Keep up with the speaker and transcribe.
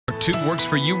What 2 Works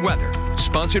for You weather,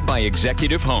 sponsored by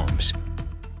Executive Homes.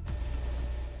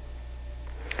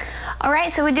 All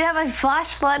right, so we do have a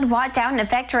flash flood watch out in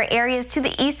effect for areas to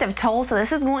the east of Tulsa.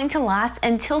 This is going to last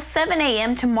until 7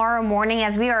 a.m. tomorrow morning,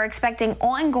 as we are expecting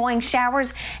ongoing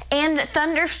showers and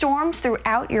thunderstorms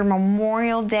throughout your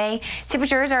Memorial Day.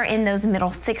 Temperatures are in those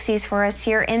middle 60s for us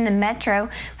here in the metro.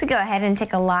 We go ahead and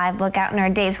take a live look out in our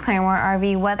Dave's Claremore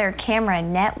RV weather camera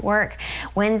network.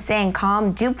 Wind staying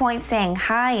calm, dew point staying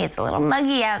high. It's a little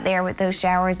muggy out there with those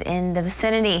showers in the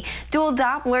vicinity. Dual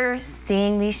Doppler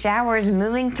seeing these showers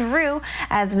moving through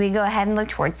as we go ahead and look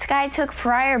towards Skytook,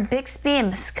 Pryor, Bixby,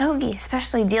 and Muskogee,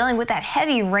 especially dealing with that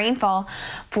heavy rainfall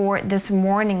for this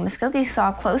morning. Muskogee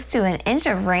saw close to an inch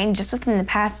of rain just within the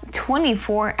past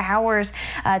 24 hours.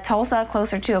 Tulsa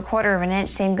closer to a quarter of an inch.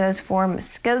 Same goes for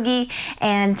Muskogee,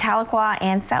 and Tahlequah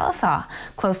and Sallisaw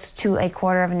close to a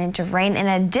quarter of an inch of rain.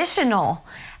 An additional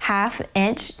 ½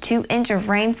 inch, 2 inch of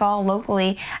rainfall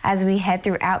locally as we head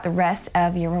throughout the rest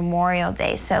of your Memorial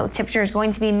Day. So temperature is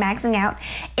going to be maxing out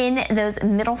in those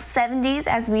middle 70s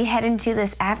as we head into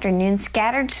this afternoon.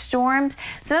 Scattered storms,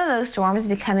 some of those storms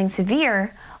becoming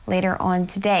severe later on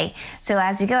today. So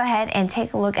as we go ahead and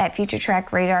take a look at future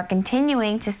track radar,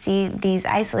 continuing to see these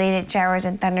isolated showers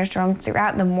and thunderstorms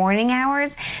throughout the morning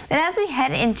hours. Then as we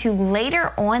head into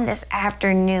later on this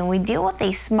afternoon, we deal with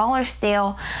a smaller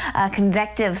scale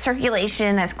convective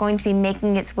circulation that's going to be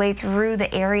making its way through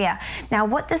the area. Now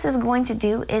what this is going to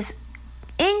do is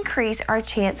increase our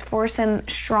chance for some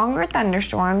stronger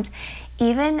thunderstorms.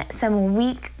 Even some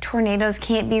weak tornadoes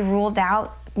can't be ruled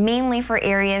out, mainly for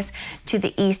areas to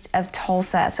the east of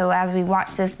Tulsa. So as we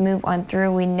watch this move on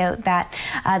through, we note that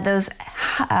those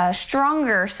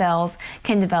stronger cells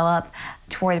can develop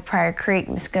toward the Pryor Creek,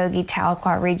 Muskogee,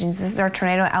 Tahlequah regions. This is our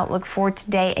tornado outlook for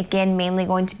today. Again, mainly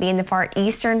going to be in the far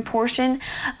eastern portion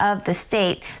of the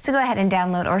state. So go ahead and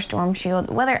download our Storm Shield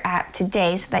weather app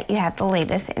today so that you have the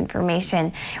latest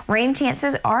information. Rain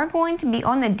chances are going to be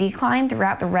on the decline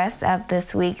throughout the rest of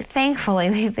this week. Thankfully,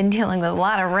 we've been dealing with a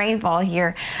lot of rainfall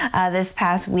here this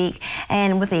past week,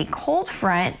 and with a cold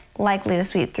front likely to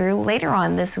sweep through later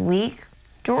on this week,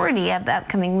 majority of the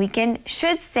upcoming weekend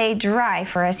should stay dry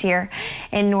for us here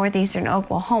in northeastern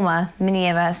Oklahoma. Many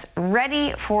of us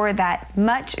ready for that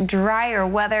much drier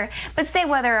weather, but stay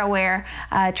weather aware,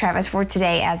 Travis, for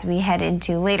today as we head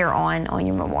into later on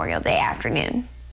your Memorial Day afternoon.